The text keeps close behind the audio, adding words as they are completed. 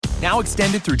Now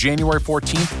extended through January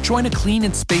 14th, join a clean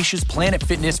and spacious Planet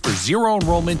Fitness for zero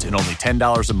enrollment and only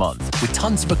 $10 a month. With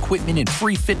tons of equipment and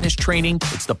free fitness training,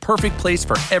 it's the perfect place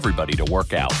for everybody to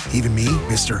work out. Even me,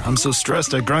 mister. I'm so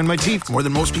stressed I grind my teeth more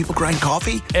than most people grind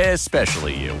coffee.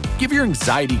 Especially you. Give your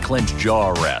anxiety-clenched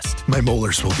jaw a rest. My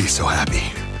molars will be so happy.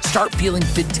 Start feeling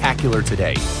fit-tacular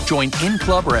today. Join in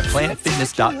club or at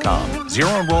planetfitness.com. Zero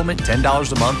enrollment,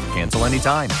 $10 a month, cancel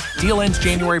anytime. Deal ends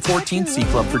January 14th. See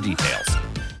club for details.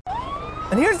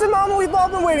 And here's the moment we've all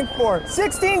been waiting for.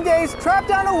 16 days trapped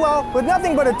down a well with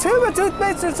nothing but a tube of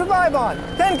toothpaste to survive on.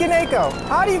 Ken Kaneko,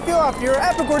 how do you feel after your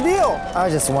epic ordeal? I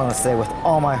just want to say with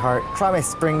all my heart, try my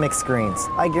spring mix greens.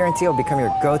 I guarantee it'll become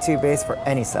your go-to base for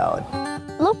any salad.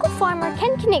 Local farmer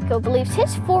Ken Kaneko believes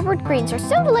his Forward Greens are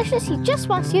so delicious he just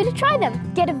wants you to try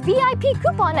them. Get a VIP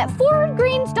coupon at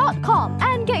forwardgreens.com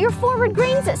and get your Forward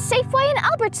Greens at Safeway and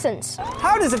Albertsons.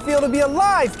 How does it feel to be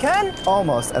alive, Ken?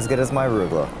 Almost as good as my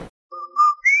arugula.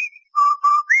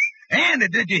 Andy,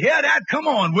 did you hear that? Come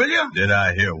on, will you? Did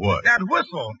I hear what? That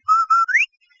whistle.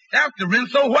 That's the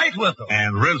Rinso White whistle.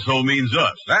 And Rinso means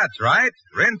us. That's right.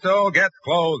 Rinso gets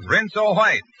clothes Rinso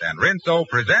White. And Rinso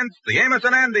presents the Amos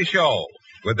and Andy Show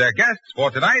with their guests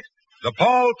for tonight, the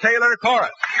Paul Taylor Chorus.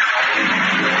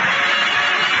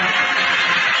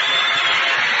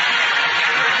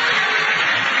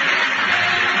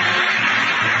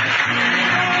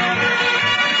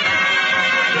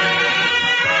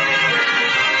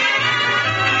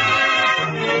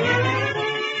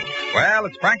 Well,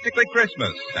 it's practically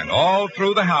Christmas, and all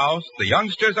through the house, the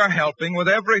youngsters are helping with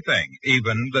everything,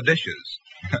 even the dishes.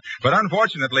 But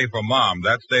unfortunately for Mom,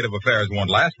 that state of affairs won't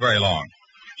last very long.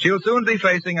 She'll soon be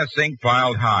facing a sink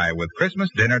piled high with Christmas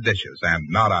dinner dishes and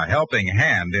not a helping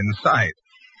hand in sight.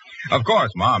 Of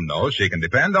course, Mom knows she can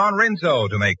depend on Rinso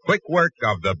to make quick work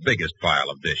of the biggest pile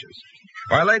of dishes.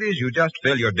 Why, ladies, you just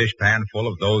fill your dishpan full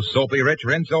of those soapy-rich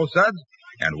Rinso suds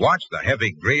and watch the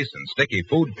heavy grease and sticky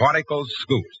food particles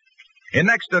scoot. In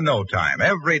next to no time,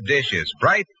 every dish is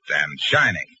bright and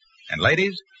shining. And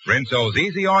ladies, Rinso's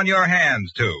easy on your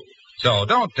hands, too. So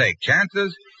don't take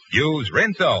chances. Use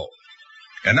Rinso.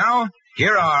 And now,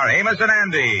 here are Amos and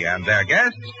Andy and their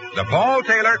guests, the Paul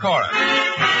Taylor Chorus.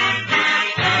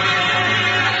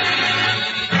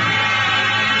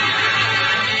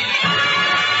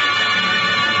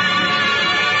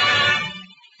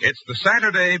 It's the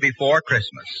Saturday before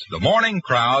Christmas. The morning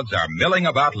crowds are milling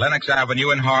about Lenox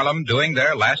Avenue in Harlem doing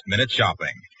their last-minute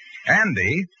shopping.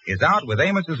 Andy is out with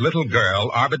Amos's little girl,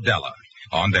 Arbadella,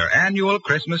 on their annual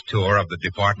Christmas tour of the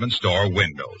department store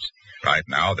windows. Right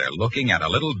now, they're looking at a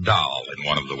little doll in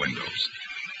one of the windows.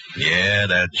 Yeah,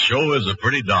 that sure is a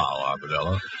pretty doll,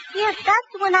 Arbadella. Yes, that's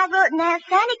the one I wrote and asked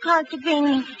Santa Claus to bring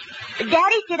me. But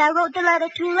Daddy said I wrote the letter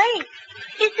too late.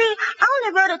 You see, I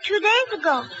only wrote it 2 days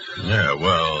ago. Yeah,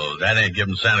 well, that ain't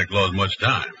giving Santa Claus much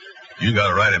time. You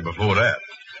gotta write him before that.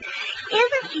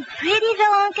 Isn't she pretty,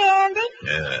 though, Uncle Andy?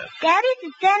 Yeah. Daddy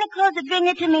said Santa Claus would bring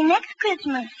it to me next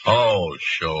Christmas. Oh,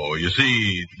 sure. You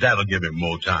see, that'll give him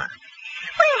more time.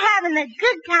 We're having a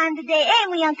good time today,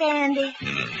 ain't we, Uncle Andy?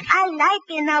 I like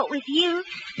being out with you.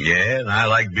 Yeah, and I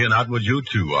like being out with you,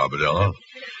 too, Arbadella.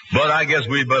 But I guess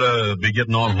we'd better be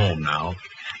getting on home now.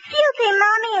 Do you think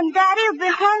Mommy and Daddy will be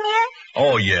home yet?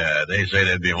 Oh, yeah, they say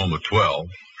they'd be home at 12.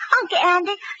 Uncle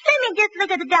Andy, let me just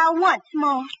look at the doll once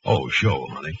more. Oh, sure,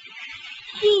 honey.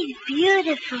 She's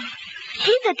beautiful.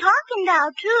 She's a talking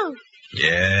doll, too.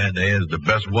 Yeah, they is the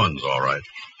best ones, all right.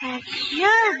 That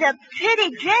sure is a pretty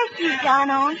dress she's got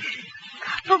on.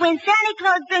 But when Santa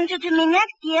Claus brings her to me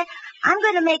next year, I'm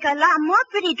going to make a lot more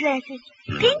pretty dresses.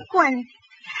 Pink ones.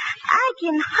 I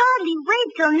can hardly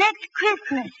wait till next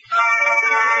Christmas.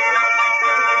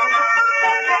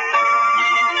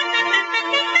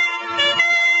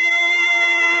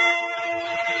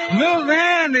 Miss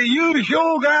Andy, you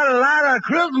sure got a lot of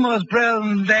Christmas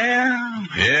presents there.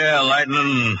 Yeah,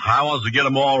 Lightning, I wants to get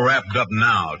them all wrapped up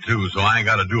now, too, so I ain't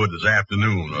got to do it this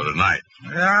afternoon or tonight.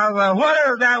 Yeah, but what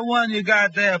is that one you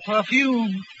got there,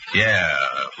 perfume? Yeah,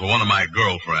 for one of my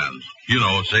girlfriends. You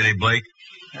know, Sadie Blake.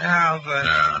 Yeah, but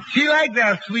she like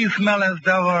that sweet-smelling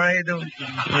stuff, all right, don't she?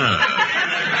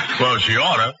 Yeah. Well, she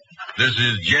oughta. This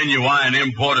is genuine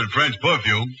imported French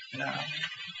perfume. Yeah.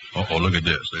 Oh, look at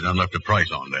this. They done left a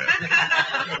price on there.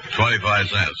 25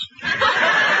 cents.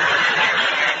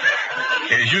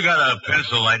 Hey, you got a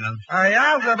pencil, Lightning?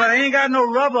 Yeah, but I ain't got no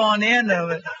rubber on the end of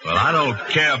it. Well, I don't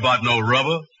care about no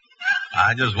rubber.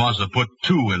 I just wants to put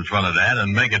 2 in front of that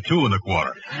and make it 2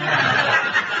 1/4.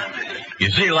 You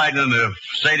see, Lightning, if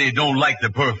Sadie don't like the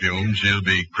perfume, she'll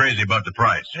be crazy about the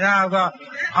price. Yeah, but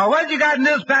what you got in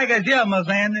this package here, Miss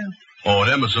Andy? Oh,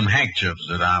 them are some handkerchiefs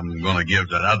that I'm going to give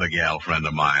to that other gal friend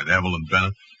of mine, Evelyn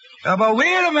Bennett. But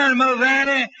wait a minute, Miss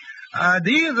Annie.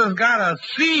 These has got a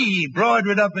C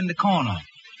embroidered up in the corner.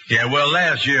 Yeah, well,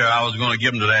 last year I was going to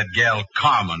give them to that gal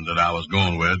Carmen that I was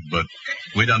going with, but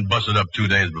we done busted up 2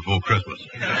 days before Christmas.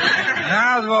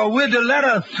 Now, well, with the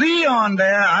letter C on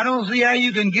there, I don't see how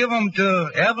you can give them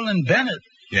to Evelyn Bennett.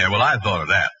 Yeah, well, I thought of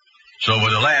that. So for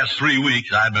the last 3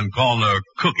 weeks, I've been calling her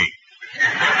Cookie.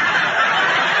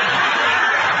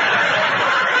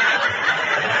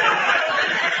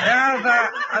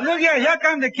 Look here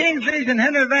come the Kingfish and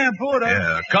Henry Van Porter.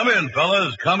 Yeah, come in,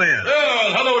 fellas, come in.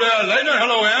 Well, hello there, Lightner.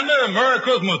 Hello, Andy. Merry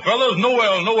Christmas, fellas.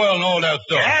 Noel, and all that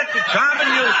stuff. That's a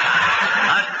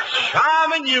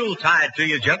charming Yuletide to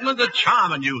you, gentlemen. The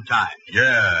charming Yuletide.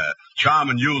 Yeah,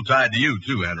 charming Yuletide to you,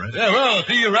 too, Henry. Yeah, well, I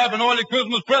see you wrapping all your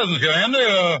Christmas presents here,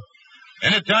 Andy.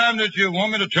 Anytime that you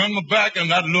want me to turn my back and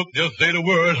not look, just say the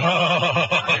word.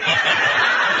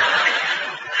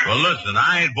 Well, listen,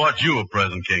 I ain't bought you a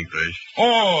present, Kingfish.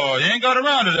 Oh, you ain't got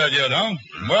around to that yet, huh?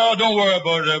 Well, don't worry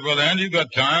about it, Brother Andy. You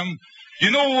got time. You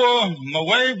know, my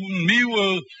wife and me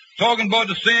was talking about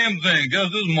the same thing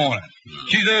just this morning.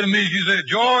 She said to me,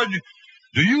 George,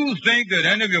 do you think that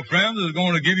any of your friends is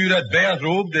going to give you that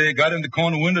bathrobe they got in the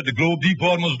corner window at the Globe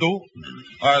Department store?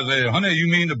 I said, honey, you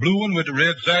mean the blue one with the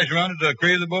red sash around it that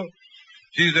crazy about?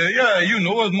 She said, yeah, you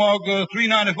know, it's marked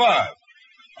 $3.95.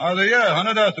 I said, yeah,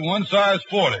 honey, that's the one size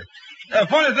 40.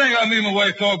 Funny thing, I mean, my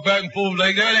wife talk back and forth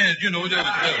like that, and, you know,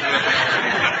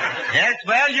 Yes,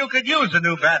 well, you could use the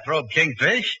new bathrobe,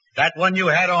 Kingfish. That one you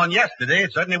had on yesterday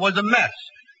certainly was a mess.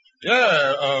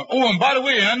 Yeah, and by the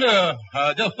way, Andy,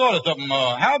 I just thought of something.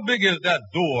 How big is that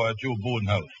door at your boarding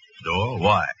house? Door?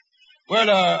 Why?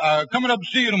 Well, coming up to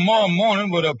see you tomorrow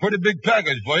morning with a pretty big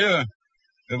package for you.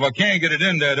 If I can't get it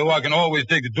in there, though, I can always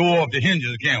take the door off the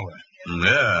hinges, can't we?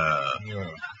 Yeah.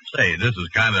 Say, this is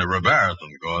kind of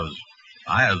embarrassing, because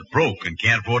I is broke and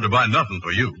can't afford to buy nothing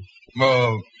for you.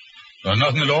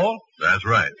 Nothing at all? That's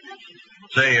right.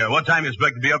 Say, what time you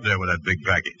expect to be up there with that big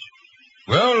package?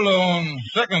 Well, on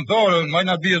second thought, it might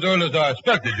not be as early as I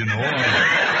expected, you know.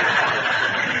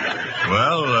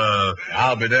 Well,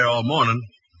 I'll be there all morning.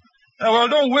 Well,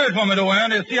 don't wait for me, though,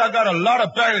 Andy. See, I got a lot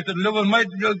of packages to deliver. Might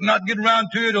not get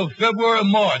around to you till February or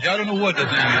March. I don't know what to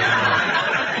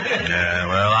think. Yeah,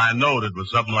 well, I knowed it was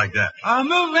something like that.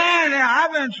 Miss Annie,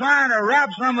 I've been trying to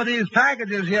wrap some of these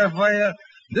packages here for you.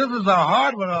 This is a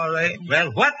hard one, all right.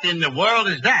 Well, what in the world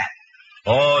is that?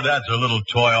 Oh, that's a little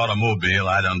toy automobile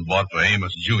I done bought for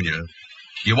Amos Jr.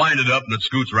 You wind it up and it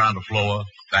scoots around the floor,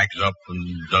 backs up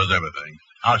and does everything.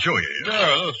 I'll show you.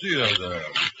 Yeah, let's see that there.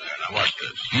 Now, watch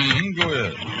this. Go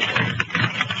ahead.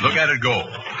 Look at it go.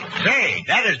 Say,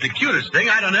 that is the cutest thing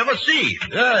I done ever seen.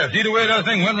 Yeah, see the way that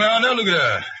thing went around there? Look at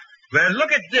that. Well,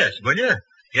 look at this, will you?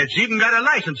 It's even got a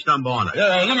license number on it.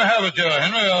 Yeah, let me have it,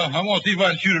 Henry. I want to see if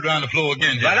I can shoot it around the floor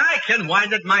again. But I can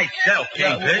wind it myself,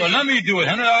 Kingfish. Well, let me do it,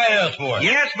 Henry. I asked for it.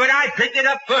 Yes, but I picked it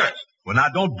up first. Well, now,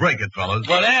 don't break it, fellas.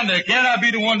 Well, Andy, can't I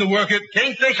be the one to work it?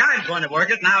 Kingfish, I'm going to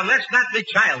work it. Now, let's not be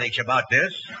childish about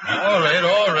this. All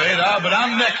right. But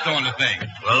I'm next on the thing.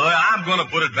 Well, I'm going to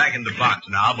put it back in the box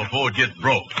now before it gets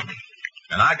broke.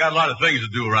 And I got a lot of things to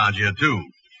do around here, too.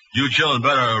 You children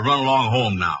better run along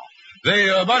home now.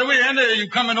 By the way, Andy, you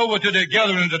coming over to the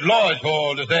gathering at the Lodge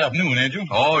Hall this afternoon, ain't you?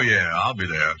 Oh, yeah, I'll be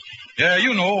there. Yeah,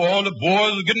 you know, all the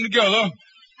boys are getting together.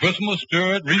 Christmas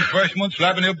spirit, refreshment,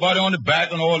 slapping everybody on the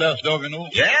back and all that stuff, you know.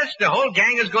 Yes, the whole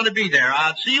gang is going to be there.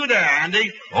 I'll see you there,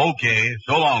 Andy. Okay.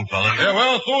 So long, fellas. Yeah,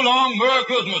 well, so long. Merry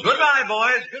Christmas. Goodbye,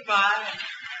 boys. Goodbye.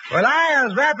 Well, I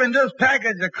was wrapping this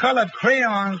package of colored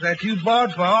crayons that you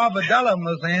bought for $1,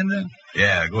 Miss Andy.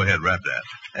 Yeah, go ahead, wrap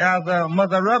that.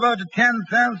 Must I rub out the 10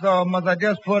 cents, or must I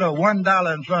just put a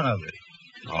 $1 in front of it?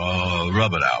 Oh,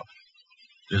 rub it out.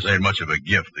 This ain't much of a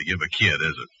gift to give a kid,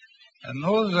 is it? And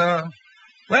those, well,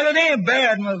 it ain't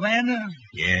bad, Miss Andy.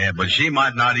 Yeah, but she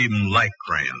might not even like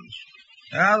crayons.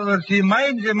 Well, she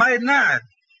might not.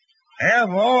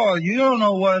 After all, you don't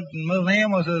know what Miss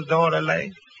Amos's daughter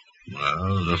likes.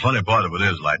 Well, the funny part of it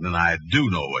is, Lightning, I do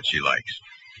know what she likes.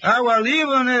 Well,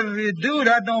 even if you do,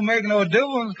 that don't make no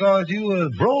difference, because you was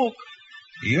broke.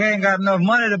 You ain't got enough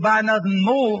money to buy nothing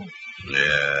more.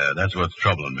 Yeah, that's what's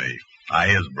troubling me. I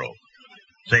is broke.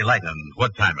 Say, Lightning,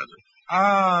 what time is it?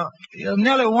 It's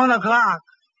nearly 1 o'clock.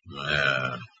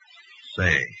 Yeah.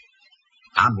 Say,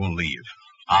 I'm going to leave.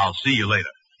 I'll see you later.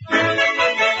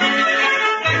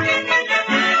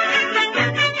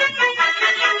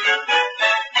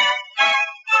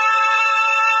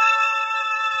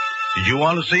 Did you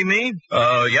want to see me?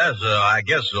 Yes, I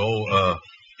guess so.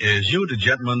 is you the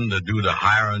gentleman that do the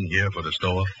hiring here for the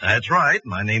store? That's right.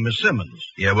 My name is Simmons.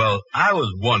 Yeah, well, I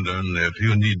was wondering if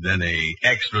you need any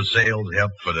extra sales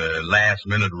help for the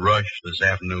last-minute rush this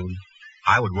afternoon.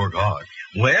 I would work hard.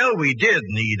 Well, we did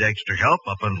need extra help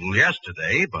up until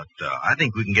yesterday, but I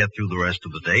think we can get through the rest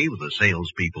of the day with the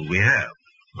salespeople we have.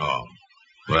 Oh,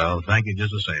 well, thank you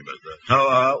just the same, mister.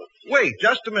 Oh, wait,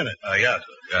 just a minute. Yes,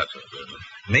 sir.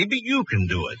 Maybe you can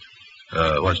do it.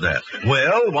 What's that?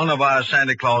 Well, one of our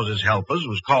Santa Claus's helpers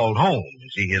was called home. You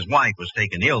see, his wife was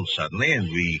taken ill suddenly, and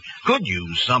we could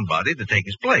use somebody to take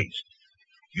his place.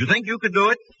 You think you could do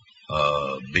it?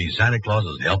 Be Santa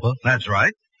Claus's helper? That's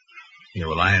right. Yeah,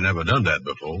 well, I ain't never done that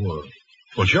before.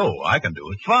 Well, sure, I can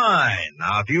do it. Fine.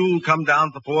 Now, if you come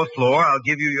down to the 4th floor, I'll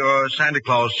give you your Santa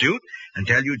Claus suit and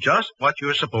tell you just what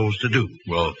you're supposed to do.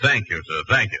 Well, thank you, sir.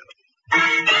 Thank you.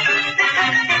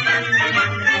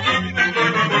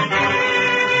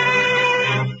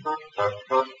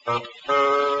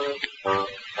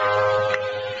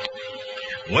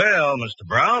 Well, Mr.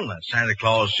 Brown, that Santa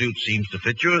Claus suit seems to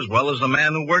fit you as well as the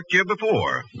man who worked here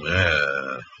before.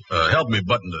 Yeah. Help me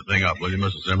button the thing up, will you,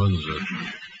 Mr. Simmons?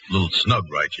 A little snug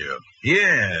right here.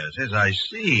 Yes, I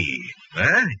see.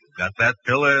 Well, you've got that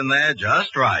pillar in there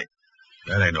just right.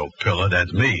 That ain't no pillar,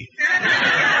 that's me.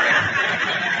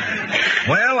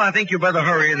 Well, I think you better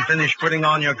hurry and finish putting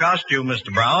on your costume,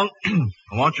 Mr. Brown. I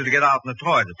want you to get out in the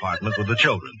toy department with the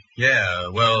children. Yeah,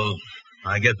 well,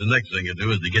 I guess the next thing to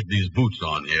do is to get these boots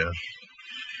on here.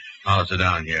 I'll sit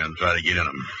down here and try to get in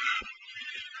them.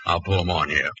 I'll pull them on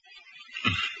here.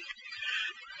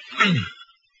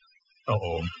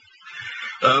 Uh-oh.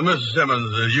 Mr.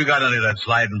 Simmons, you got any of that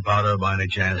sliding powder by any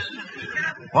chance?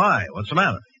 Why? What's the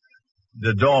matter?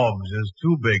 The dogs is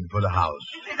too big for the house.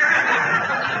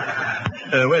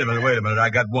 Wait a minute. I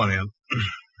got one in.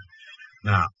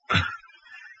 Now,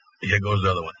 here goes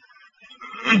the other one.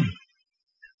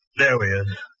 There we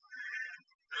is.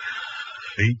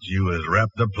 Feet, you is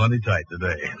wrapped up plenty tight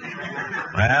today.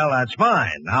 Well, that's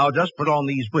fine. Now just put on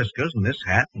these whiskers and this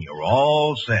hat and you're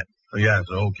all set. Yes,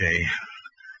 okay.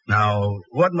 Now,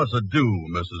 what must I do,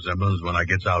 Mrs. Simmons, when I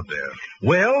gets out there?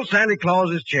 Well, Santa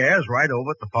Claus's chair is right over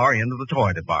at the far end of the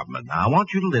toy department. Now, I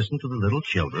want you to listen to the little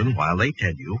children while they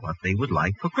tell you what they would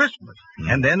like for Christmas.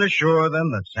 And then assure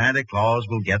them that Santa Claus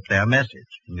will get their message.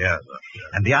 Yes, sir.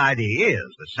 And the idea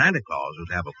is that Santa Claus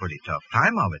would have a pretty tough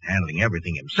time of it handling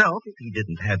everything himself if he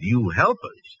didn't have you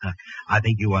helpers. I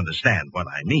think you understand what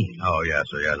I mean. Oh, yes,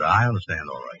 sir. Yes, I understand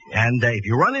all right. Yes. And if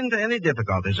you run into any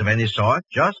difficulties of any sort,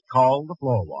 just call the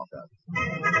floor walker.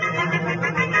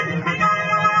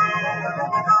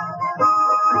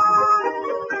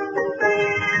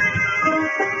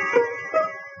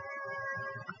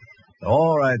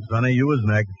 All right, Sonny, you was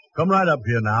next. Come right up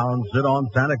here now and sit on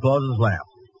Santa Claus's lap.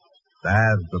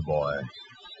 That's the boy.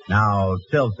 Now,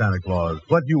 tell Santa Claus,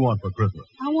 what do you want for Christmas?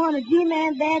 I want a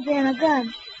G-Man badge and a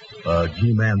gun. A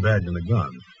G-Man badge and a gun.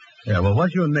 Yeah, well,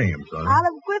 what's your name, Sonny?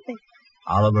 Oliver Griffith.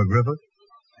 Oliver Griffith?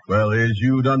 Well, is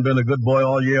you done been a good boy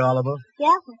all year, Oliver?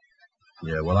 Yes, sir.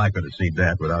 Yeah, well, I could have seen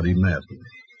that without even asking.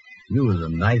 You was a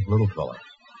nice little fella.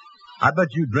 I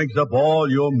bet you drinks up all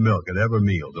your milk at every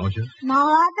meal, don't you? No,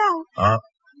 I don't.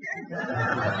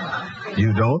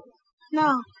 You don't?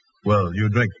 No. Well, you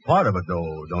drink part of it,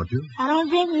 though, don't you? I don't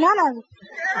drink none of it.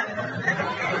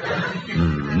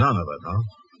 None of it, huh?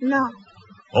 No.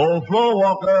 Oh, floor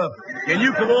walker, can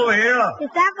you come over here?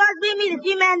 If Santa Claus give me the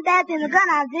G-Man badge and the gun,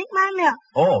 I'll drink my milk.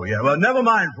 Oh, yeah, well, never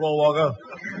mind, floor walker.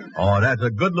 Oh, that's a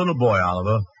good little boy,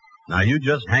 Oliver. Now, you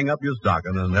just hang up your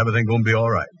stocking and everything gonna be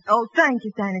all right. Oh, thank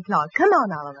you, Santa Claus. Come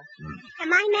on, Oliver.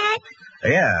 Am I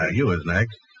next? Yeah, you is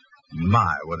next.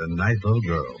 My, what a nice little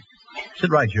girl. Sit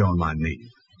right here on my knee.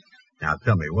 Now,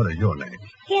 tell me, what is your name?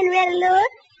 Henrietta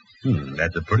Lewis.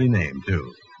 That's a pretty name,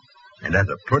 too. And that's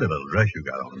a pretty little dress you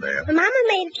got on there. My mama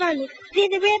made it for me. See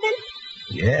the ribbon?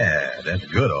 Yeah, that's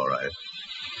good, all right.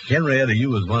 Henrietta, you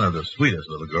was one of the sweetest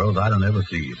little girls I done ever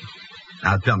seen.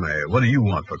 Now, tell me, what do you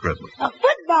want for Christmas? A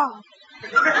football.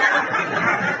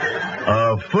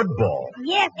 A football?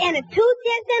 Yes, and a 2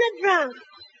 chest and a drum.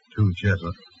 2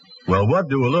 chestnuts. Well, what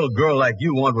do a little girl like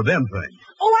you want with them things?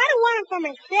 Oh, I don't want them for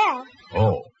myself.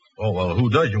 Oh, well, who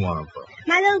does you want them for?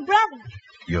 My little brother.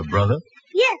 Your brother?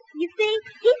 Yes, you see,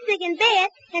 he's sick in bed,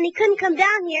 and he couldn't come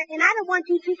down here, and I don't want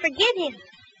you to forget him.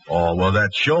 Oh, well,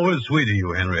 that sure is sweet of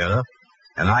you, Henrietta.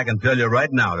 And I can tell you right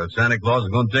now that Santa Claus is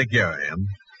going to take care of him.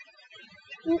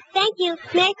 Thank you.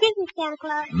 Merry Christmas, Santa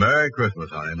Claus. Merry Christmas,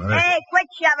 honey. Hey, quit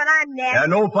shoving. I'm next. Yeah,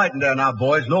 no fighting there now,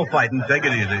 boys. No fighting. Take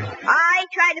it easy. I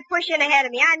tried to push in ahead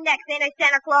of me. I'm next, ain't I,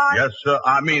 Santa Claus? Yes, sir.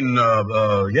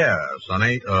 Yeah,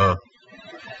 Sonny.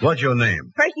 What's your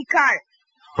name? Percy Carter.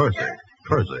 Percy.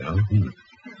 Percy,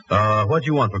 huh? What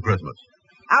you want for Christmas?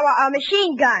 I want a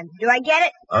machine gun. Do I get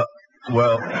it? I'll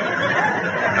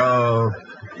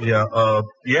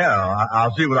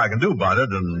see what I can do about it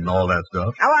and all that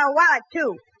stuff. I want a wallet,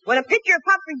 too, with a picture of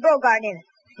Humphrey Bogart in it.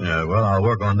 Yeah, well, I'll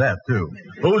work on that, too.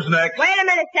 Who's next? Wait a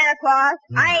minute, Santa Claus.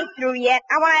 I ain't through yet.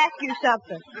 I want to ask you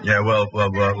something. Yeah, well,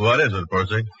 what is it,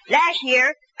 Percy? Last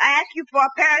year, I asked you for a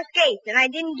pair of skates, and I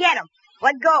didn't get them.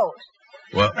 What goes?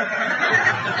 Well,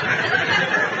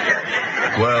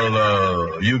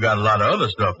 you got a lot of other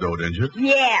stuff, though, didn't you?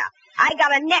 Yeah. I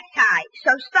got a necktie,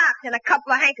 some socks, and a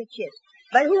couple of handkerchiefs.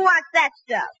 But who wants that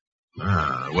stuff?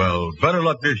 Well, better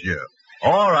luck this year.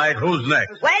 All right, who's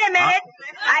next? Wait a minute.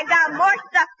 I got more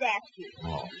stuff to ask you.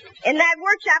 Oh. In that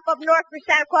workshop up north where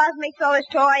Santa Claus makes all his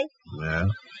toys, Yeah.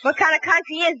 what kind of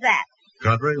country is that?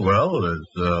 Country? Well,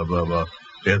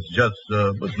 it's just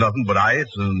it's nothing but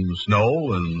ice and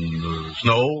snow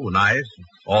and ice,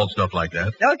 all stuff like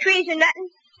that. No trees or nothing?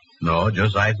 No,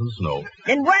 just ice and snow.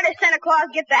 Then where does Santa Claus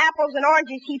get the apples and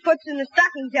oranges he puts in the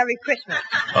stockings every Christmas?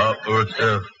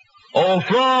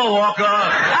 Floor Walker!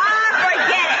 Forget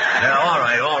it!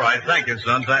 Yeah, all right. Thank you,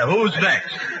 son. Who's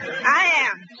next? I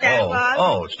am, Santa Claus.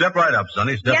 Oh, step right up,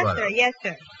 Sonny. Step right up. Yes,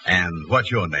 sir. And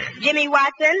what's your name? Jimmy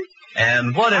Watson.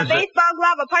 And what is a baseball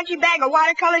glove, a punching bag, a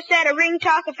watercolor set, a ring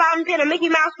toss, a fountain pen, a Mickey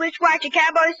Mouse wristwatch, a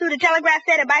cowboy suit, a telegraph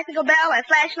set, a bicycle bell, a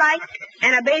flashlight,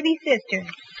 and a baby sister.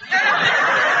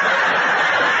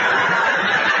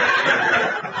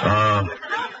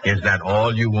 Is that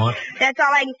all you want? That's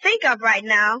all I can think of right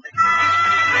now.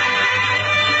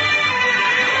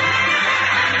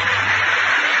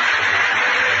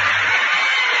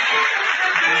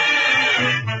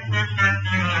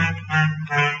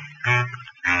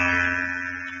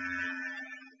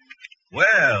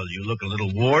 Well, you look a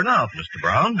little worn out, Mr.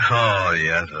 Brown. Oh,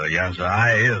 yes, sir.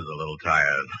 I is a little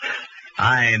tired.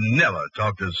 I never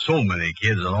talked to so many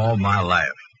kids in all my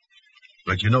life.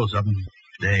 But you know something?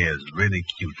 They is really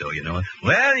cute, though, you know it?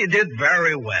 Well, you did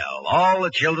very well. All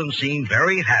the children seemed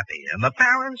very happy, and the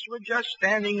parents were just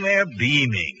standing there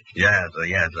beaming. Yes, I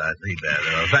see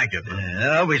that. Thank you.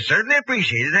 We certainly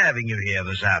appreciated having you here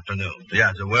this afternoon.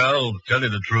 Yes, well, tell you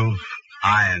the truth,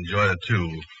 I enjoyed it,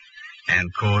 too. And,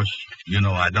 of course, you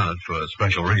know I done it for a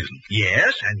special reason.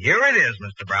 Yes, and here it is,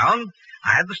 Mr. Brown.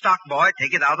 I had the stock boy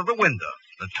take it out of the window.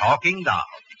 The talking doll.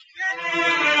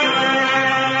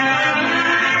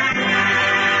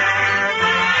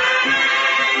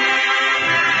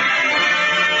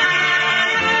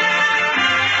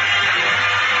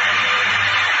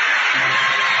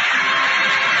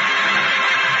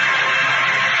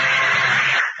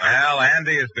 Well,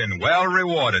 Andy has been well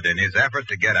rewarded in his effort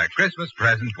to get a Christmas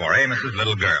present for Amos's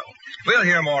little girl. We'll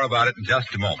hear more about it in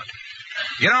just a moment.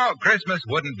 You know, Christmas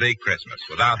wouldn't be Christmas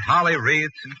without holly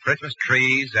wreaths and Christmas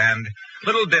trees and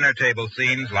little dinner table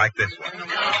scenes like this one.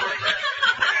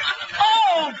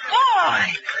 Oh,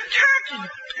 boy! Turkey!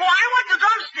 Boy, I want the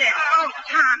drumstick. Oh,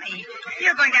 Tommy,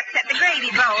 you're going to upset the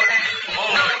gravy bowl.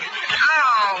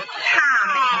 Oh,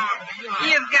 Tommy,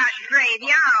 you've got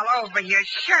gravy all over your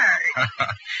shirt.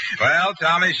 Well,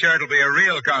 Tommy's shirt will be a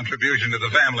real contribution to the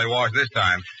family wash this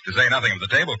time, to say nothing of the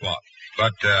tablecloth.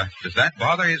 But does that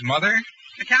bother his mother?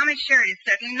 Tommy's shirt is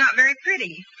certainly not very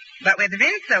pretty. But with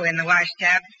Rinso in the wash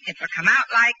tub, it will come out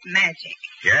like magic.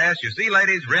 Yes, you see,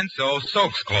 ladies, Rinso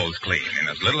soaks clothes clean in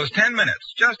as little as 10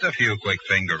 minutes. Just a few quick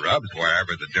finger rubs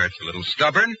wherever the dirt's a little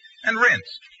stubborn, and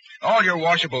rinse. All your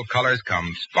washable colors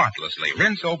come spotlessly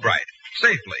Rinso bright,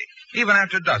 safely, even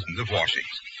after dozens of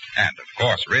washings. And, of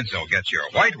course, Rinso gets your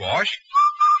whitewash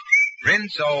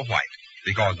Rinso white,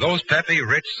 because those peppy,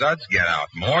 rich suds get out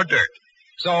more dirt.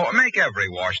 So make every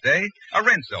wash day a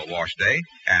Rinso wash day,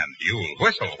 and you'll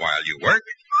whistle while you work.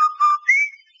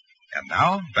 And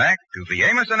now, back to the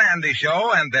Amos and Andy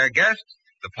Show and their guest,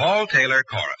 the Paul Taylor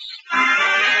Chorus.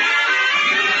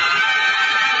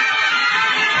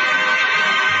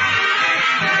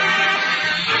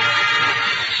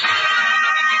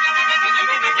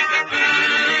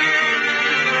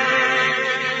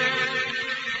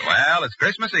 Well, it's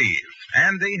Christmas Eve.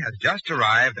 Andy has just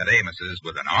arrived at Amos's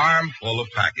with an arm full of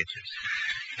packages.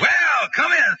 Well,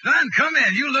 come in, son. Come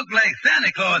in. You look like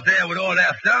Santa Claus there with all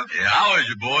that stuff. Yeah, how is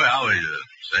you, boy? How is you?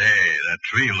 Say, that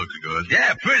tree looks good.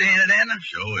 Yeah, pretty, ain't it, Anna?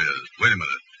 Sure is. Wait a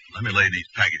minute. Let me lay these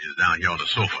packages down here on the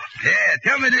sofa. Yeah,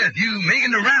 tell me this. You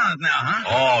making the rounds now, huh?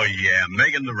 Oh, yeah,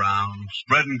 making the rounds,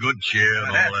 spreading good cheer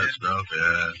and all that stuff,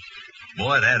 yeah.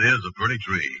 Boy, that is a pretty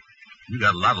tree. You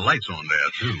got a lot of lights on there,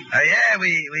 too. Yeah,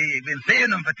 we've been saving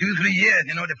them for 2-3 years.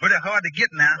 You know, they're pretty hard to get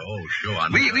now. Oh, sure, I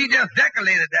know. We just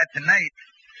decorated that tonight.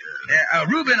 Yeah,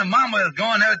 Ruby and her mama is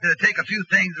going out to take a few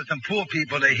things to some poor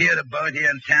people they heard about here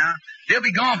in town. They'll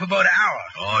be gone for about an hour.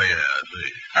 Oh, yeah, I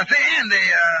see. I say,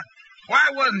 Andy, why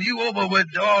wasn't you over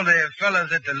with all the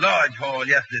fellas at the lodge hall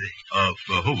yesterday?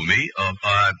 Who, me?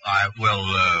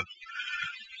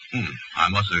 I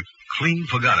must have clean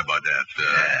forgot about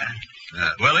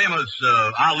that. Well, Amos,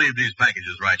 I'll leave these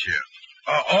packages right here.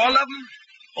 All of them?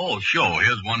 Oh, sure.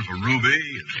 Here's one for Ruby.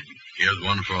 Here's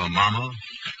one for Mama.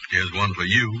 Here's one for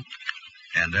you.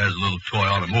 And there's a little toy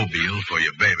automobile for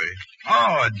your baby.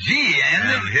 Oh, gee,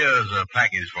 Andy. And here's a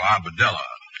package for Arbadella.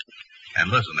 And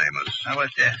listen, Amos.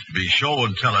 What's that? Be sure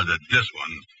and tell her that this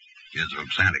one is from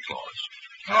Santa Claus.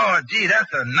 Oh, gee,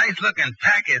 that's a nice-looking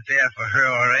package there for her,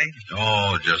 all right.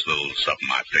 Oh, just a little something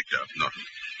I picked up. Nothing.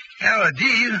 Oh,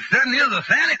 gee, you certainly is a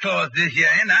Santa Claus this year,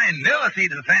 and I ain't never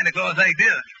seen a Santa Claus like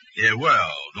this. Yeah,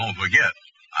 well, don't forget,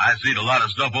 I seen a lot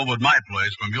of stuff over at my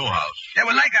place from your house. Yeah,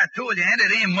 well, like I told you, Andy,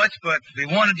 it ain't much, but we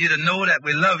wanted you to know that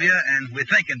we love you and we're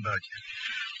thinking about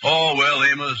you. Oh, well,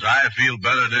 Amos, I feel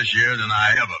better this year than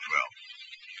I ever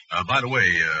felt. By the way,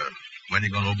 when are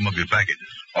you going to open up your packages?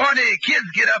 Oh, the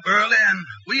kids get up early, and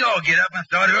we all get up and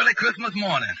start early Christmas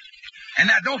morning. And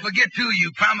now, don't forget, too,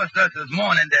 you promised us this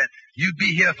morning that you'd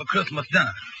be here for Christmas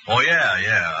dinner. Oh, yeah,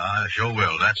 I sure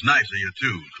will. That's nice of you,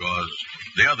 too, because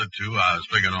the other two I was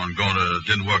figuring on going to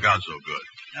didn't work out so good.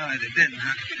 No, it didn't,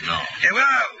 huh? No. Yeah,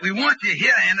 well, we want you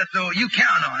here, Andy, so you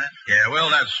count on it. Yeah, well,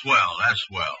 that's swell.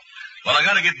 Well, I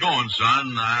got to get going,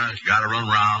 son. I got to run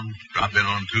around, drop in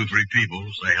on 2-3 people,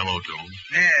 say hello to them.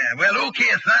 Yeah, well, okay,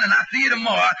 son, and I'll see you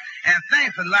tomorrow. And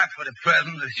thanks a lot for the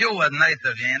present. The show was nice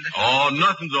of you, Andy. Oh,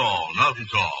 nothing at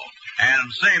all.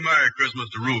 And say Merry Christmas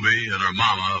to Ruby and her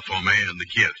mama for me and the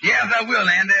kids. Yes, I will,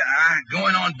 Andy. I'm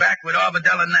going on back with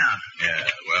Arbadella now. Yeah,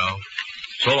 well,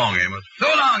 so long, Amos. So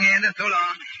long, Andy, so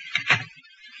long.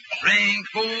 Bring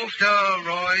forth the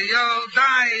royal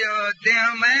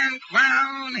diadem and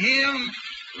crown him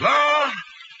Lord.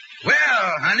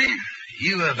 Well, honey,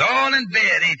 you was all in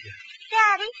bed, ain't you?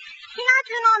 Daddy, can I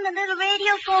turn on the little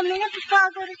radio for a minute before I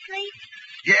go to sleep?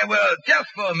 Yeah, well, just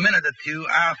for a minute or two,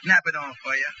 I'll snap it on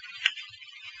for you.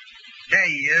 There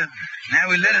you are. Now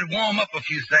we let it warm up a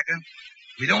few seconds.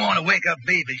 We don't want to wake up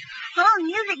baby. Oh,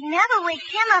 music never wakes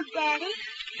him up, Daddy.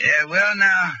 Yeah, well,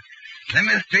 now, let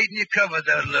me straighten your covers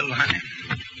out a little, honey.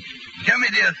 Tell me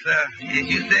this,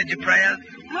 you said your prayers?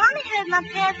 Mommy heard my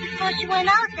prayers before she went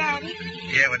out, Daddy.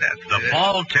 Yeah, well, that's good. The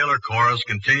Paul Taylor Chorus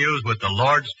continues with the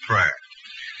Lord's Prayer.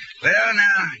 Well,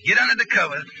 now, get under the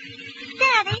covers.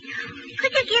 Daddy,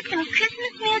 could you get some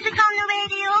Christmas music on the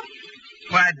radio?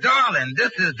 Why, darling,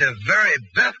 this is the very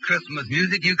best Christmas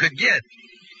music you could get.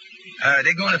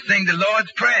 They're going to sing the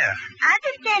Lord's Prayer. I've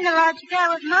been saying the Lord's Prayer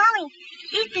with Mommy.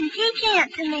 She's been teaching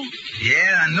it to me.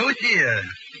 Yeah, I know she is.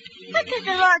 What does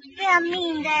the Lord's Prayer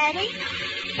mean, Daddy?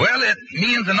 Well, it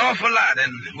means an awful lot,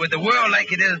 and with the world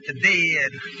like it is today,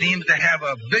 it seems to have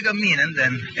a bigger meaning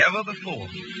than ever before.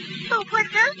 But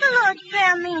what does the Lord's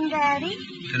Prayer mean, Daddy?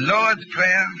 The Lord's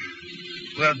Prayer?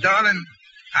 Well, darling,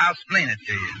 I'll explain it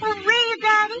to you. Well, will you,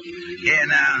 Daddy? Yeah,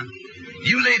 now,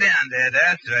 you lay down there,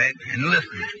 that's right, and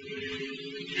listen.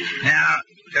 Now,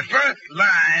 the first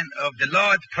line of the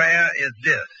Lord's Prayer is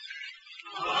this.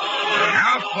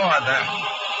 Our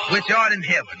Father, which art in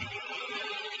heaven.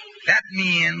 That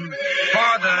means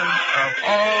Father of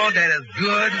all that is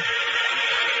good,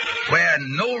 where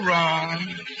no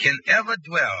wrong can ever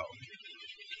dwell.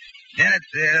 Then it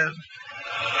says,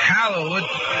 hallowed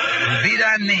be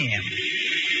thy name.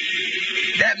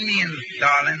 That means,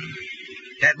 darling,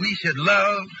 that we should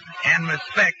love and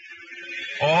respect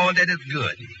all that is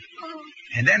good.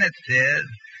 And then it says,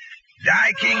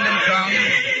 thy kingdom come,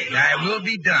 thy will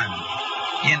be done,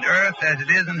 in earth as it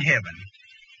is in heaven.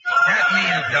 That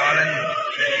means, darling,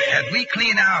 that we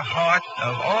clean our hearts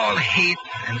of all hate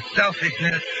and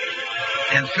selfishness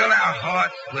and fill our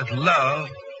hearts with love,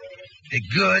 the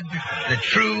good, the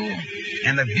true,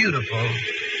 and the beautiful,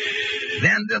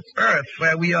 then this earth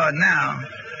where we are now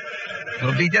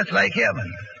will be just like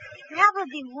heaven. That would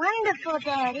be wonderful,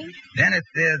 Daddy. Then it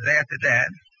says after that,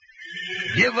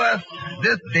 give us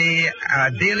this day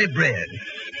our daily bread.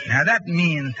 Now that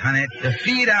means, honey, to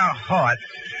feed our hearts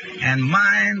and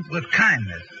minds with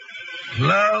kindness,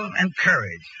 love, and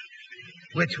courage,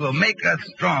 which will make us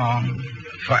strong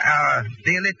for our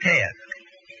daily task.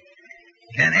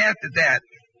 Then after that,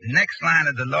 the next line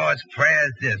of the Lord's Prayer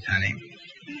is this, honey.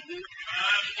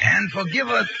 And forgive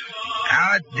us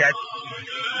our debts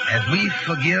as we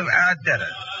forgive our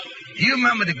debtors. Do you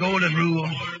remember the golden rule?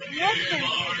 Yes, sir.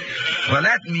 Well,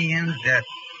 that means that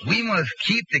we must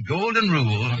keep the golden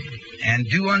rule and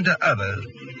do unto others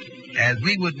as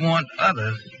we would want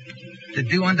others to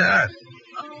do unto us.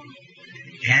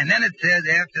 And then it says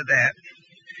after that,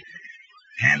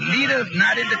 and lead us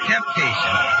not into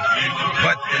temptation,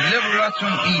 but deliver us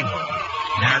from evil.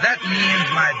 Now that means,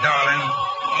 my darling,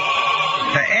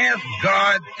 to ask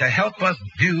God to help us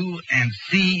do and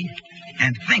see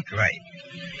and think right,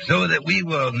 so that we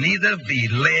will neither be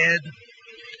led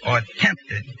or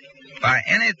tempted by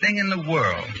anything in the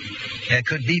world that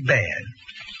could be bad.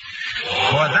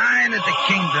 For thine is the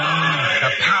kingdom,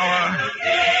 the power,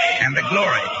 and the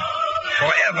glory,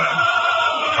 forever.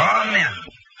 Amen.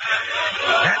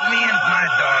 That means, my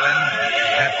darling,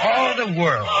 that all the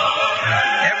world,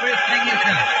 everything is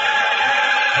in it,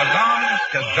 belongs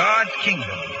to God's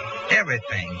kingdom.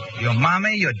 Everything. Your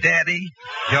mommy, your daddy,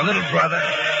 your little brother,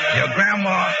 your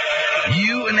grandma,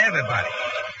 you and everybody.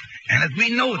 And as we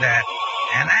know that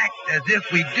and act as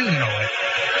if we do know it,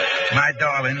 my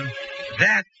darling,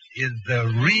 that is the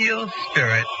real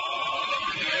spirit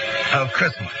of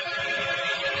Christmas.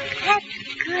 That's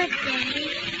good, Daddy.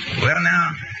 Well,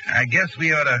 now, I guess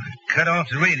we ought to cut off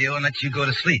the radio and let you go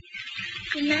to sleep.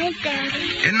 Good night,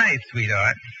 Daddy. Good night,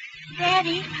 sweetheart.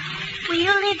 Daddy, will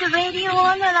you leave the radio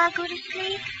on while I go to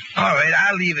sleep? All right,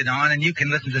 I'll leave it on and you can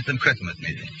listen to some Christmas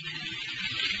music.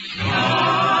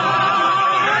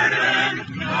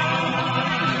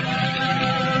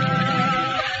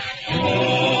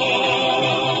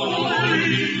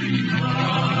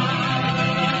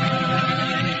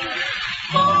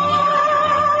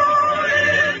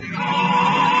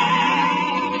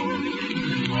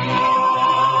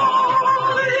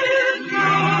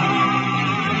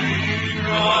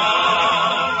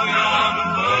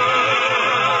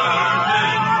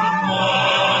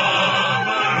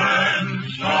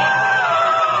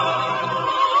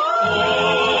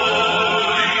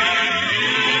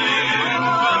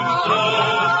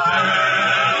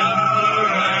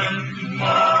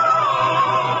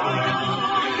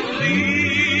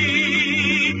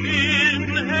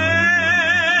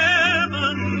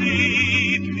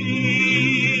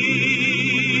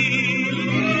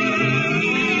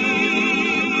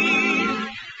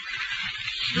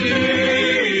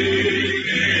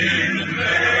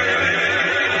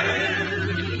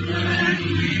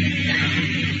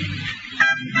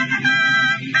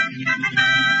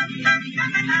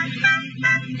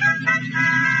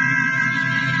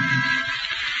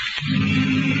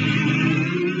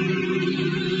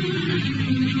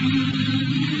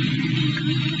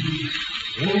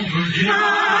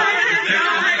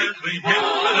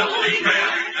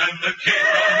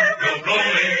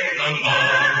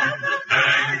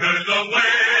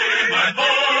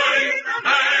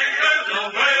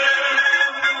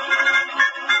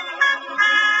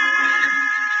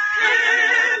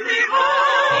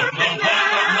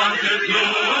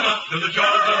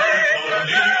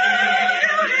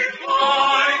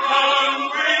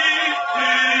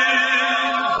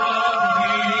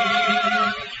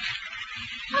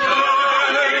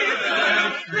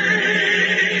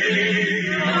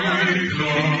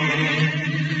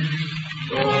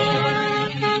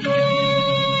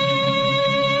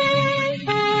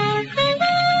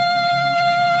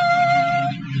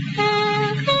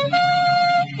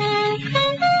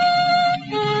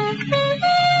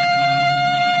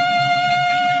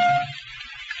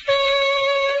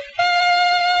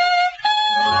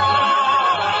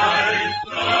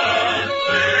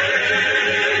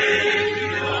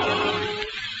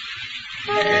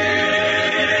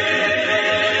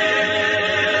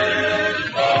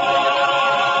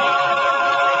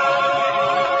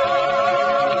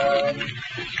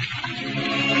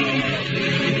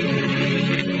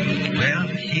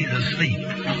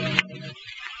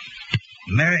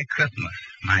 Merry Christmas,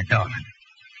 my darling.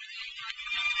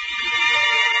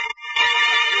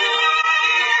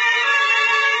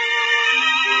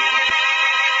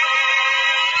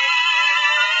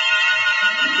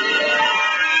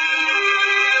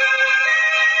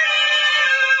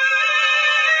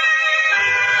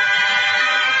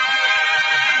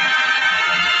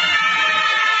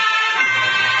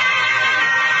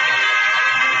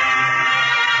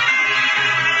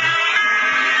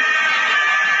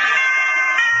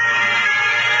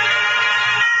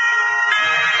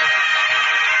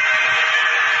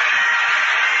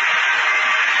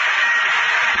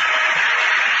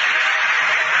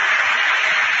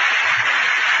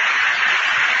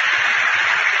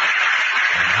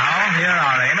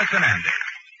 And Andy.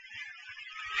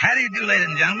 How do you do, ladies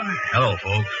and gentlemen? Hello,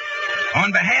 folks.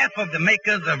 On behalf of the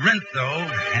makers of Rinso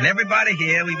and everybody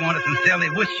here, we want to sincerely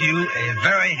wish you a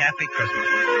very happy Christmas.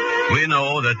 We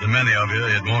know that to many of you,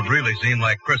 it won't really seem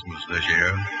like Christmas this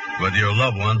year, with your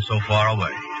loved ones so far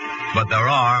away. But there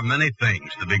are many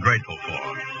things to be grateful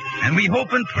for. And we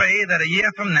hope and pray that a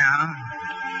year from now,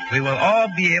 we will all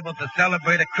be able to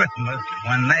celebrate a Christmas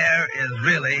when there is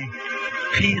really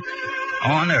peace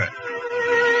on earth.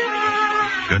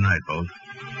 Good night, both.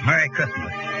 Merry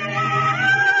Christmas.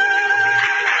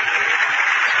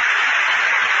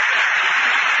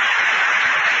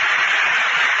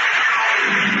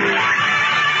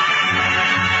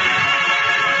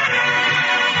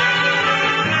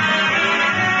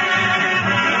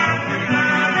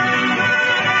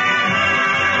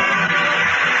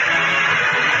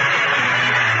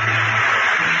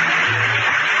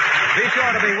 Be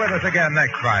sure to be with us again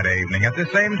next Friday evening at the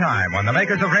same time when the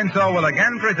makers of Rinso will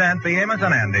again present the Amos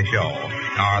and Andy Show.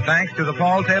 Our thanks to the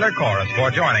Paul Taylor Chorus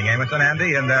for joining Amos and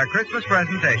Andy in their Christmas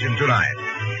presentation tonight.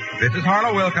 This is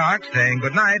Harlow Wilcox saying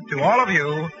good night to all of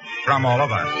you from all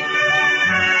of us.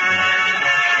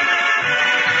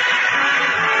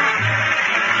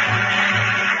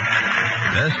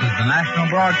 This is the National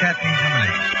Broadcasting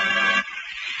Company.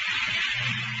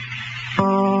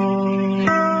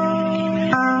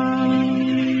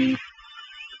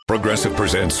 Progressive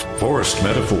presents Forced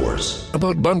Metaphors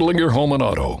about bundling your home and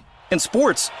auto. In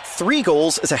sports, 3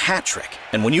 goals is a hat trick.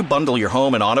 And when you bundle your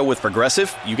home and auto with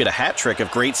Progressive, you get a hat trick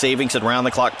of great savings and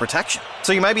round-the-clock protection.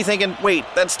 So you might be thinking, wait,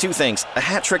 that's 2 things. A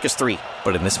hat trick is 3.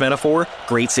 But in this metaphor,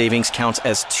 great savings counts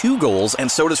as 2 goals, and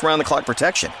so does round-the-clock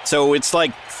protection. So it's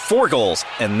like 4 goals,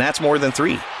 and that's more than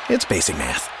 3. It's basic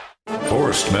math.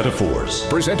 Forced Metaphors.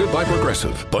 Presented by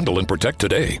Progressive. Bundle and protect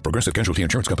today. Progressive Casualty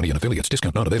Insurance Company and affiliates.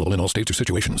 Discount not available in all states or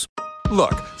situations.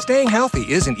 Look, staying healthy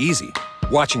isn't easy.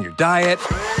 Watching your diet,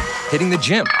 hitting the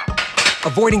gym,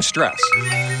 avoiding stress.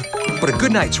 But a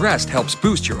good night's rest helps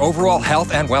boost your overall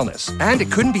health and wellness. And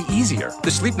it couldn't be easier.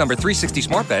 The Sleep Number 360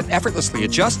 Smart Bed effortlessly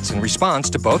adjusts and responds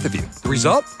to both of you. The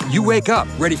result? You wake up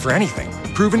ready for anything.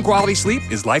 Proven quality sleep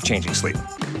is life-changing sleep.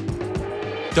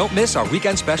 Don't miss our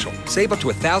weekend special. Save up to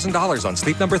 $1,000 on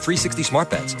Sleep Number 360 Smart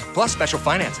Beds, plus special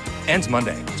financing. Ends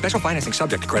Monday. Special financing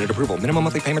subject to credit approval. Minimum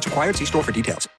monthly payments required. See store for details.